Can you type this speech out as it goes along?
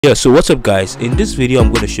Yeah, so what's up guys, in this video I'm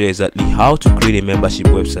going to show you exactly how to create a membership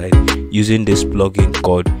website using this plugin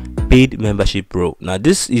called Paid Membership Pro. Now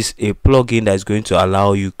this is a plugin that is going to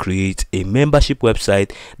allow you create a membership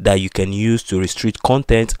website that you can use to restrict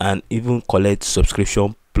content and even collect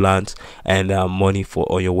subscription plans and money for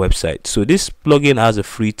on your website. So this plugin has a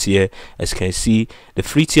free tier. As you can see, the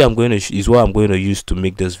free tier is what I'm going to use to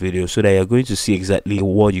make this video, so that you're going to see exactly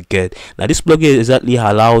what you get. Now this plugin exactly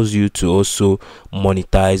allows you to also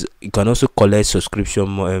monetize. You can also collect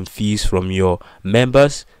subscription fees from your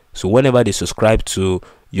members. So whenever they subscribe to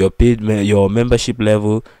your membership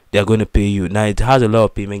level, they're going to pay you. Now it has a lot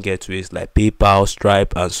of payment gateways like PayPal,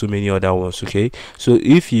 Stripe, and so many other ones. Okay, so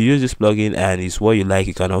if you use this plugin and it's what you like,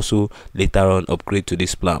 you can also later on upgrade to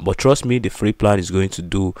this plan. But trust me, the free plan is going to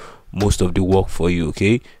do most of the work for you.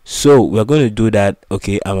 Okay, so we're going to do that.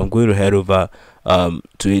 Okay, and I'm going to head over to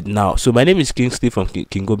it now. So my name is Kingsley from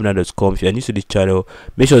Obinnar.com. If you're new to this channel,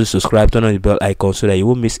 make sure to subscribe, turn on the bell icon so that you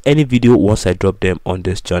won't miss any video once I drop them on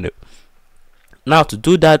this channel. Now to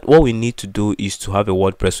do that, what we need to do is to have a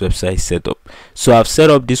WordPress website set up. So I've set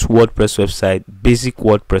up this WordPress website, basic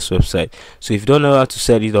WordPress website. So if you don't know how to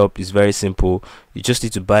set it up, it's very simple. You just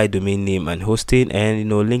need to buy a domain name and hosting,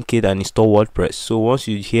 and link it and install WordPress. So once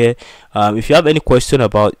you hear, if you have any question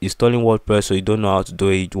about installing WordPress or you don't know how to do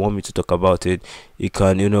it, you want me to talk about it, you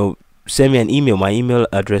can send me an email. My email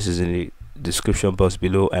address is in the description box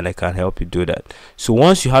below and I can help you do that. So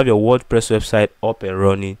once you have your WordPress website up and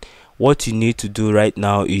running, what you need to do right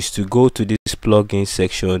now is to go to this plugin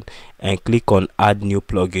section and click on add new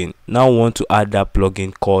plugin. Now we want to add that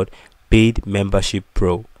plugin called Paid Membership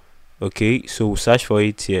Pro. Okay, so we'll search for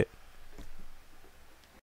it here.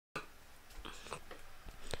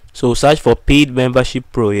 So we'll search for Paid Membership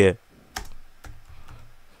Pro here.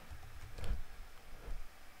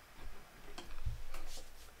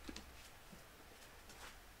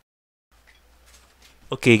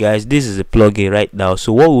 Okay guys, this is a plugin right now.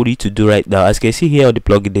 So what we need to do right now, as you can see here on the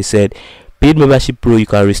plugin, they said Paid Membership Pro, you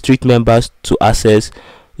can restrict members to access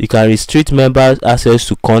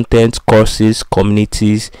to content, courses,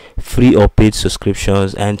 communities, free or paid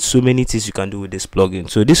subscriptions, and so many things you can do with this plugin.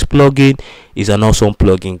 So this plugin is an awesome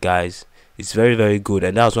plugin guys. It's very good,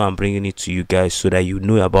 and that's why I'm bringing it to you guys, so that you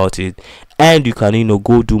know about it and you can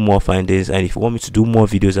go do more findings. And if you want me to do more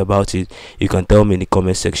videos about it, you can tell me in the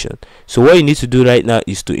comment section. So what you need to do right now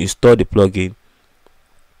is to install the plugin.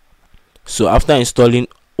 So after installing,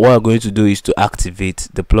 what I'm going to do is to activate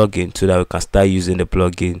the plugin so that we can start using the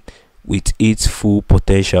plugin with its full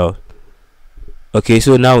potential. Okay,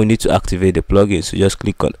 so now we need to activate the plugin, so just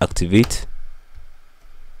click on activate.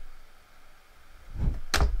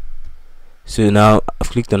 So now I've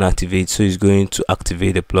clicked on activate, so it's going to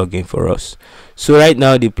activate the plugin for us. So right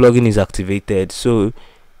now the plugin is activated. So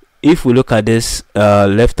if we look at this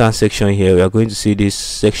left hand section here, we are going to see this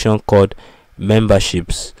section called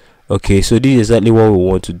memberships. Okay, so this is exactly what we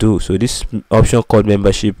want to do. So this option called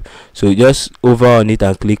membership, so just over on it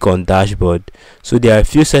and click on dashboard. So there are a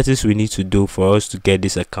few settings we need to do for us to get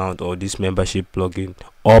this account or this membership plugin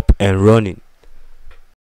up and running.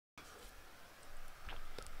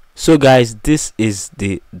 So guys, this is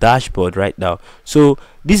the dashboard right now. So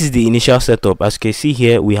this is the initial setup. As you can see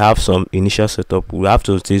here, we have some initial setup. We have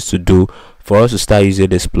some things to do for us to start using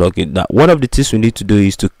this plugin. Now one of the things we need to do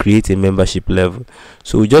is to create a membership level.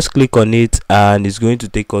 So we just click on it and it's going to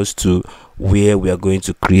take us to where we are going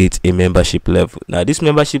to create a membership level. Now this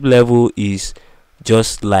membership level is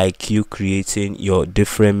just like you creating your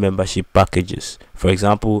different membership packages. For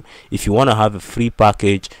example, if you want to have a free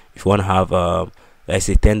package, if you want to have let's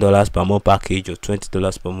say $10 per month package or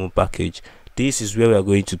 $20 per month package, this is where we are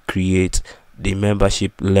going to create the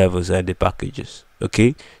membership levels and the packages.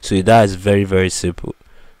 Okay, so that is very simple.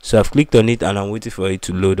 So I've clicked on it and I'm waiting for it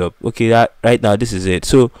to load up. Okay, that right now this is it.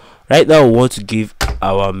 So right now we want to give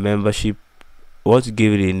our membership, we want to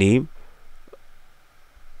give it a name.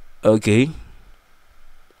 Okay,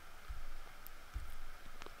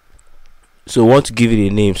 so I want to give it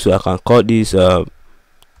a name, so I can call this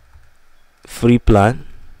free plan.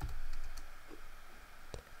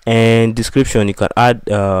 And description, you can add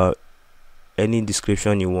any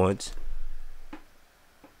description you want.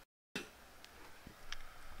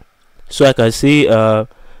 So I can say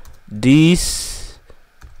this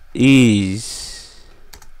is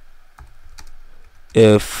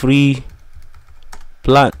a free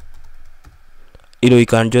plan. You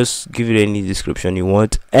can just give it any description you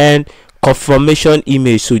want. And confirmation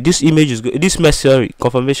image, so this image is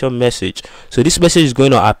confirmation message, so this message is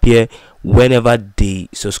going to appear whenever they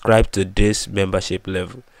subscribe to this membership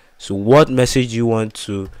level. So what message you want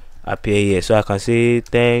to appear here? So I can say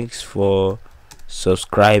thanks for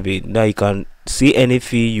subscribing. Now you can see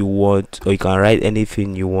anything you want, or you can write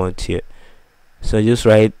anything you want here. So just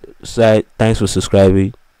write thanks for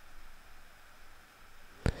subscribing.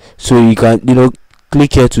 So you can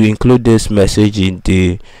click here to include this message in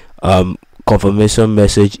the confirmation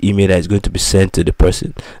message email that is going to be sent to the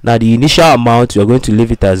person. Now the initial amount, we are going to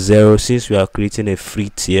leave it at 0 since we are creating a free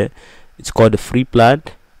tier. It's called the free plan.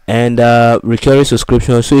 And recurring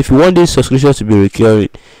subscription. So if you want this subscription to be recurring,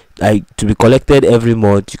 like to be collected every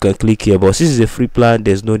month, you can click here. But since it's a free plan,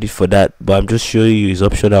 there's no need for that, but I'm just showing you it's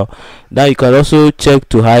optional. Now you can also check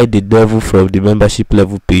to hide the devil from the membership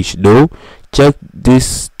level page. No, check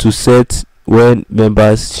this to set when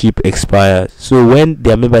membership expires. So when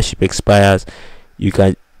their membership expires, you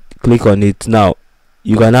can click on it. Now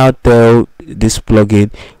you can now tell this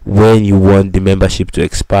plugin when you want the membership to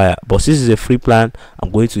expire, but since it's a free plan, I'm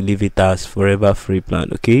going to leave it as forever free plan.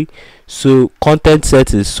 Okay, so content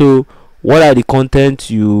settings. So what are the content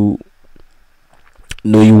you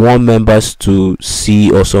want members to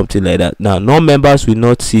see or something like that? Now non-members will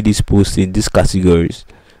not see this post in these categories.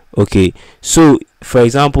 Okay, so for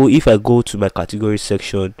example, if I go to my category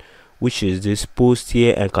section, which is this post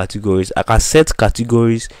here and categories, I can set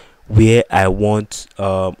categories where I want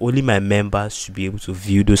only my members should be able to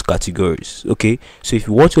view those categories. Okay, so if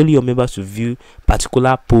you want only your members to view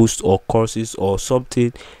particular posts or courses or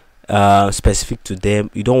something specific to them,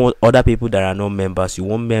 you don't want other people that are not members, you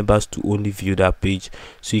want members to only view that page,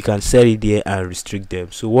 so you can set it there and restrict them.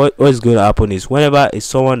 So what is going to happen is whenever it's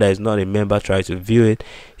someone that is not a member tries to view it,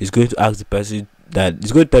 it's going to ask the person that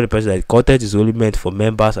it's going to tell the person that content is only meant for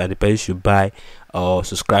members and the person should buy or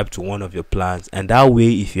subscribe to one of your plans. And that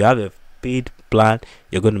way, if you have a paid plan,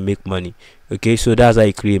 you're going to make money. Okay, so that's how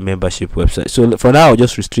you create a membership website. So for now, I'll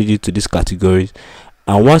just restrict it to these categories,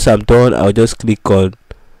 and once I'm done, I'll just click on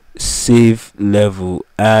save level,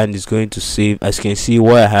 and it's going to save. As you can see,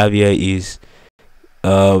 what I have here is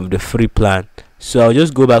the free plan. So I'll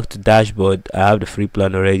just go back to dashboard. I have the free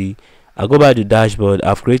plan already. I'll go back to dashboard.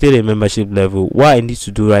 I've created a membership level. What I need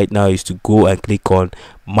to do right now is to go and click on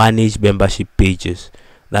manage membership pages.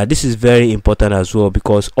 Now this is very important as well,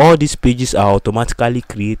 because all these pages are automatically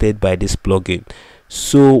created by this plugin.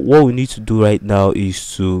 So what we need to do right now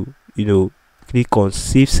is to click on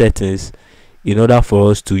save settings in order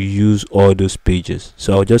for us to use all those pages.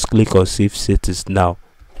 So I'll just click on save settings now.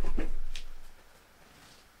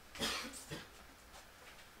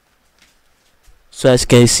 So as you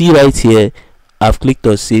can see right here, I've clicked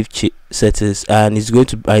on save settings, and it's going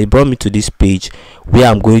to it brought me to this page where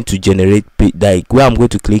I'm going to generate where I'm going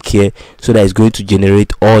to click here, so that it's going to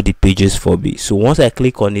generate all the pages for me. So once I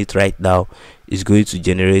click on it right now, it's going to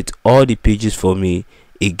generate all the pages for me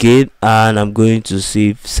again, and I'm going to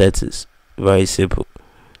save settings. Very simple.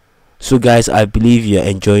 So guys, I believe you're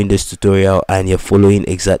enjoying this tutorial and you're following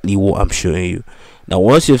exactly what I'm showing you. Now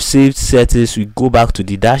once you've saved settings, we go back to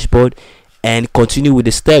the dashboard and continue with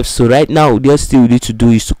the steps. So right now, the only thing we need to do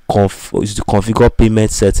is to configure payment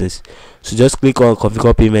settings. So just click on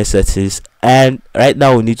configure payment settings, and right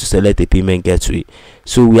now we need to select a payment gateway.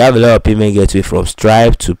 So we have a lot of payment gateway, from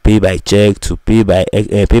Stripe to Pay by Check to Pay by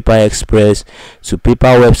PayPal Express to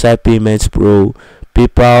PayPal Website Payments Pro,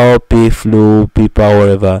 PayPal, Payflow, PayPal,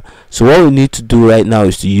 whatever. So what we need to do right now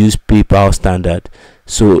is to use PayPal Standard.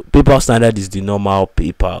 So PayPal Standard is the normal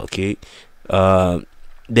PayPal. Okay,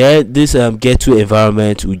 then this gateway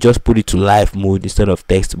environment, we just put it to live mode instead of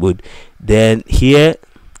text mode. Then here,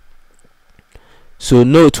 so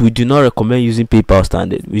note, we do not recommend using PayPal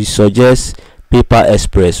Standard. We suggest PayPal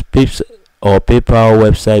Express, or PayPal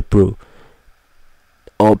Website Pro,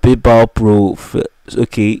 or PayPal Pro.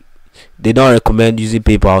 Okay, they don't recommend using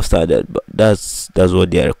PayPal Standard, but that's what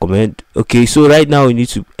they recommend. Okay, so right now we need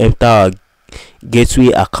to enter our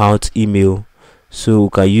gateway account email. So we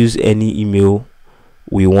can use any email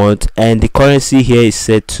we want, and the currency here is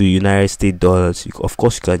set to United States dollars. Of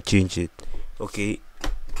course you can change it. Okay,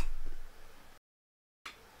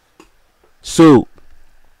 so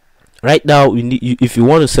right now we need, if you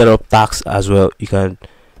want to set up tax as well, you can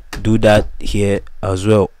do that here as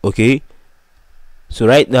well. Okay, so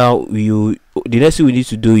right now the next thing we need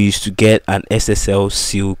to do is to get an SSL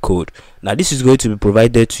seal code. Now this is going to be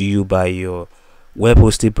provided to you by your web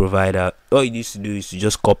hosting provider. All you need to do is to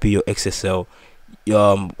just copy your XSL.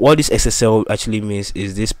 What this SSL actually means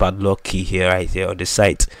is this padlock key here, right here on the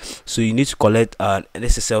site. So you need to collect an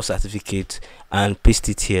SSL certificate and paste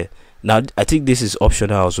it here. Now I think this is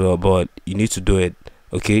optional as well, but you need to do it.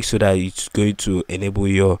 Okay, so that it's going to enable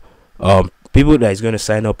your people that is going to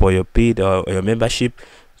sign up on your paid or your membership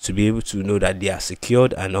to be able to know that they are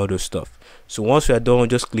secured and all those stuff. So once we are done,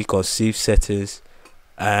 just click on save settings,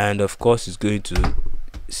 and of course it's going to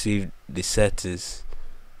save the settings.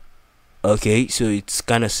 Okay, so it's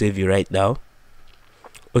kind of saved right now.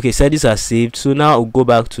 Okay, settings are saved. So now we'll go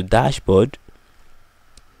back to dashboard.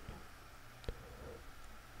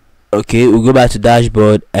 Okay, we'll go back to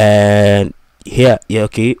dashboard, and here, yeah,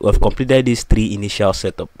 okay, we've completed these 3 initial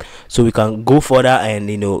setup. So we can go further and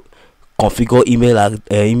configure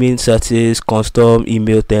email settings, custom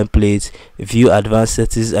email templates, view advanced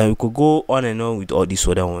settings, and we could go on and on with all these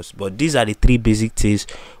other ones. But these are the 3 basic things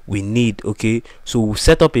we need. Okay, so we've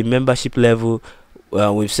set up a membership level.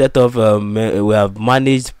 We've set up we have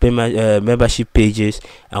managed payment membership pages,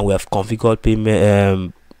 and we have configured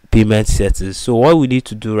payment settings. So what we need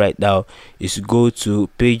to do right now is go to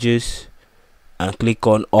pages and click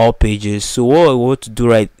on all pages. So what I want to do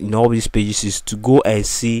right in all these pages is to go and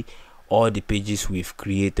see all the pages we've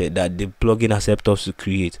created that the plugin has helped us to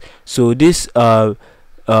create. So this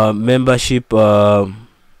membership level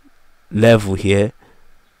here,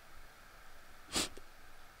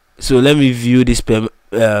 so let me view this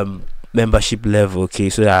membership level, okay,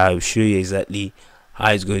 so that I'll show you exactly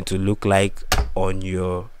how it's going to look like on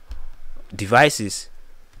your devices.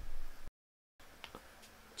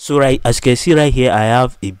 So right, as you can see right here, I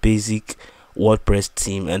have a basic WordPress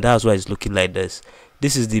theme, and that's why it's looking like this.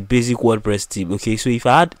 This is the basic WordPress theme. Okay, so if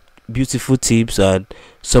I had beautiful themes and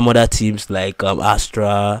some other themes like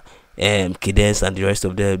Astra and Cadence and the rest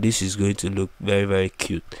of them, this is going to look very, very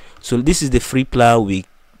cute. So this is the free plan we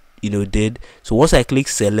did. So once I click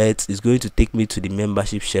select, it's going to take me to the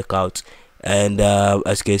membership checkout, and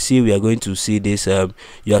as you can see, we are going to see this.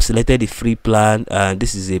 You have selected the free plan, and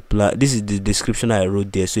this is a plan. This is the description I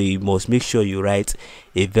wrote there, so you must make sure you write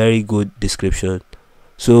a very good description.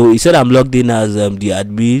 So it said I'm logged in as the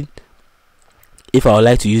admin. If I would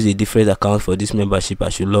like to use a different account for this membership, I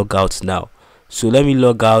should log out now. So let me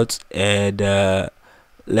log out, and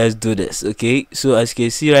let's do this. Okay, so as you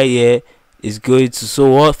can see right here, it's going to,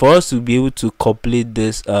 so for us to be able to complete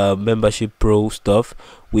this membership pro stuff,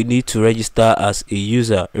 we need to register as a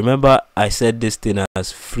user. Remember, I said this thing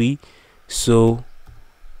as free. So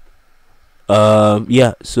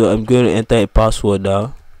yeah, so I'm going to enter a password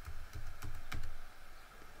now.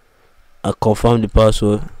 I confirm the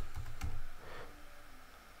password.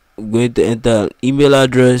 I'm going to enter an email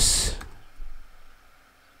address.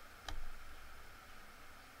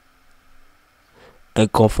 And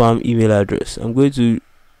confirm email address. I'm going to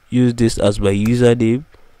use this as my username.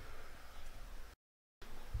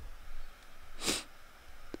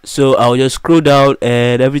 So I'll just scroll down,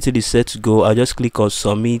 and everything is set to go. I'll just click on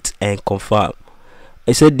submit and confirm.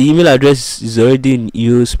 I said the email address is already in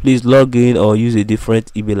use. Please log in or use a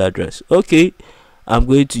different email address. Okay, I'm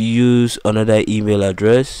going to use another email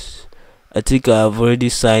address. I think I've already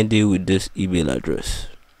signed in with this email address,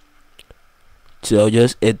 so I'll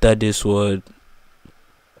just enter this one.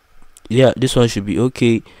 Yeah, this one should be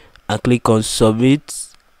okay, and click on submit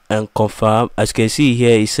and confirm. As you can see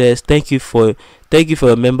here, it says thank you for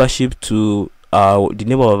your membership to the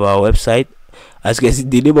name of our website. As you can see,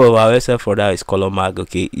 the name of our website for that is Color Mag.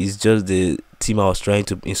 Okay, it's just the theme I was trying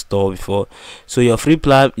to install before. So your free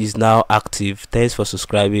plan is now active. Thanks for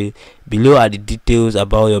subscribing. Below are the details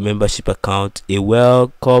about your membership account. A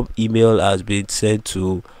welcome email has been sent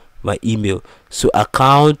to my email. So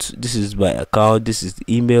account, this is my account, this is the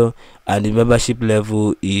email, and the membership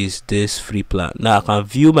level is this free plan. Now I can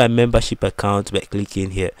view my membership account by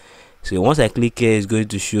clicking here. So once I click here, it's going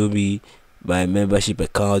to show me my membership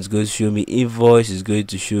account. It's going to show me invoice. It's going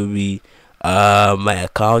to show me my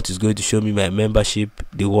account. Is going to show me my membership,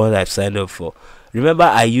 the one I've signed up for. Remember,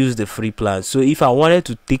 I use the free plan. So if I wanted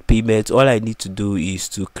to take payments, all I need to do is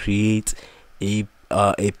to create a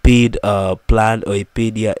paid plan, or a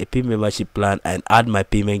paid membership plan, and add my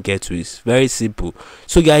payment gateways. Very simple.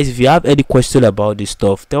 So guys, if you have any question about this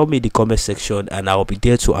stuff, tell me in the comment section, and I will be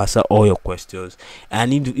there to answer all your questions.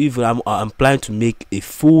 And even I'm planning to make a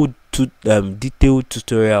full detailed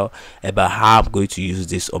tutorial about how I'm going to use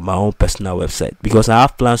this on my own personal website, because I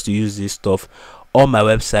have plans to use this stuff on my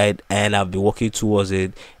website, and I'll be working towards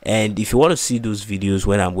it. And if you want to see those videos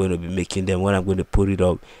when I'm going to be making them, when I'm going to put it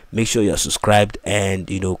up, make sure you're subscribed, and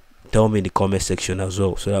tell me in the comment section as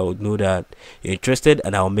well, so that I would know that you're interested,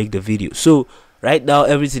 and I'll make the video. So right now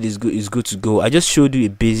everything is good to go. I just showed you a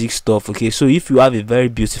basic stuff. Okay, so if you have a very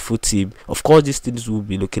beautiful team, of course these things will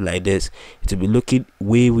be looking like this. It will be looking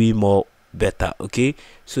way more better. Okay,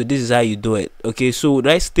 so this is how you do it. Okay, so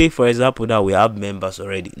let's say for example now we have members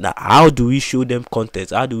already. Now how do we show them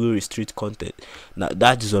content? How do we restrict content? Now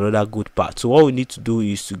that is another good part. So what we need to do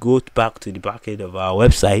is to go back to the back end of our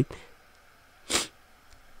website.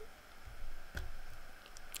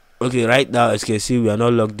 Okay, right now as you can see we are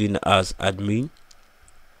not logged in as admin,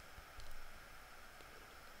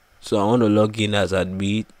 so I want to log in as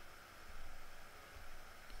admin.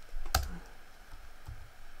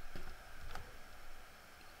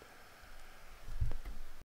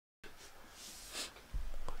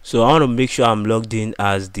 So I want to make sure I'm logged in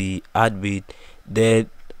as the admin,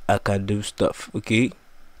 then I can do stuff. Okay,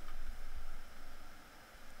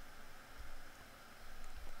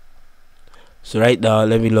 so right now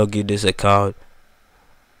let me log in this account.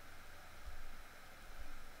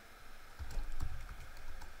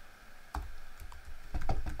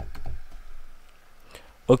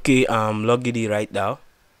 Okay, I'm logging in right now.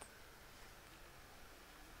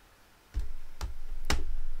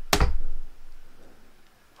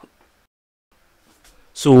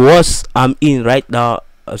 So once I'm in right now,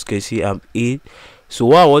 as you can see I'm in. So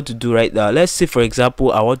what I want to do right now, let's say for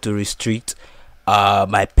example I want to restrict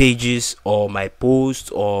my pages or my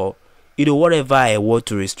posts, or whatever I want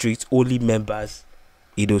to restrict, only members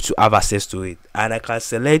to have access to it, and I can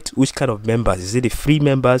select which kind of members. Is it the free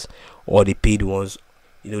members or the paid ones?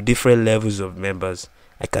 Different levels of members.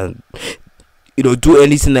 I can do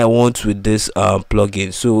anything I want with this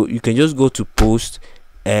plugin. So you can just go to post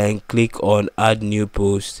and click on add new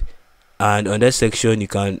post, and on that section you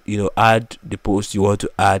can add the post you want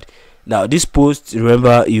to add. Now this post,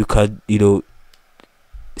 remember, you can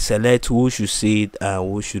select who should see it and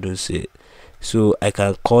who shouldn't see it. So I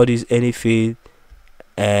can call this anything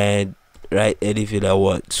and write anything I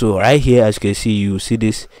want. So right here, as you can see, you see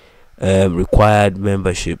this required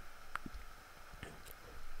membership.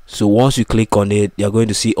 So once you click on it, you're going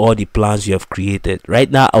to see all the plans you have created.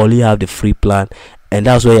 Right now I only have the free plan, and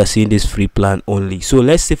that's why you're seeing this free plan only. So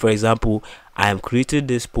let's say for example I am creating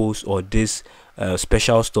this post or this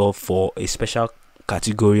special stuff for a special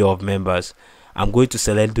category of members. I'm going to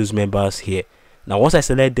select those members here. Now once I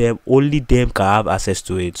select them, only them can have access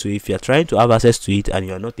to it. So if you're trying to have access to it and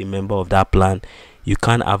you're not a member of that plan, you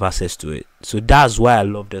can't have access to it. So that's why I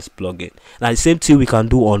love this plugin. Now the same thing we can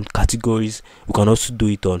do on categories, we can also do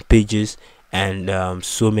it on pages, and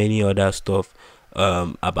so many other stuff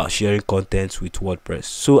about sharing content with WordPress.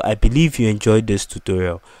 So I believe you enjoyed this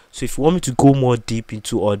tutorial. So if you want me to go more deep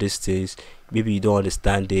into all these things, maybe you don't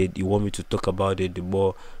understand it, you want me to talk about it the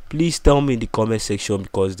more, please tell me in the comment section,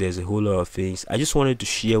 because there's a whole lot of things. I just wanted to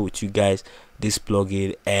share with you guys this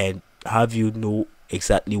plugin and have you know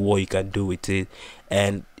exactly what you can do with it,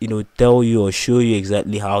 and tell you or show you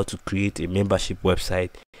exactly how to create a membership website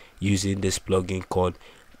using this plugin called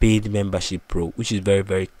Paid Membership Pro, which is very,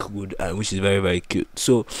 very good and which is very, very cute.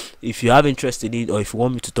 So if you have interest in it, or if you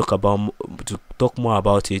want me to talk more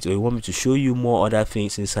about it, or you want me to show you more other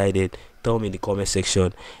things inside it, tell me in the comment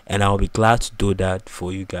section and I'll be glad to do that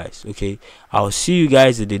for you guys. Okay, I'll see you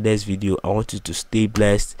guys in the next video. I want you to stay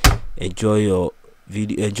blessed, enjoy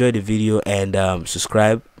the video, and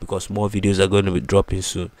subscribe, because more videos are going to be dropping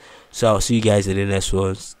soon. So I'll see you guys in the next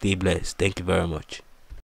one. Stay blessed. Thank you very much.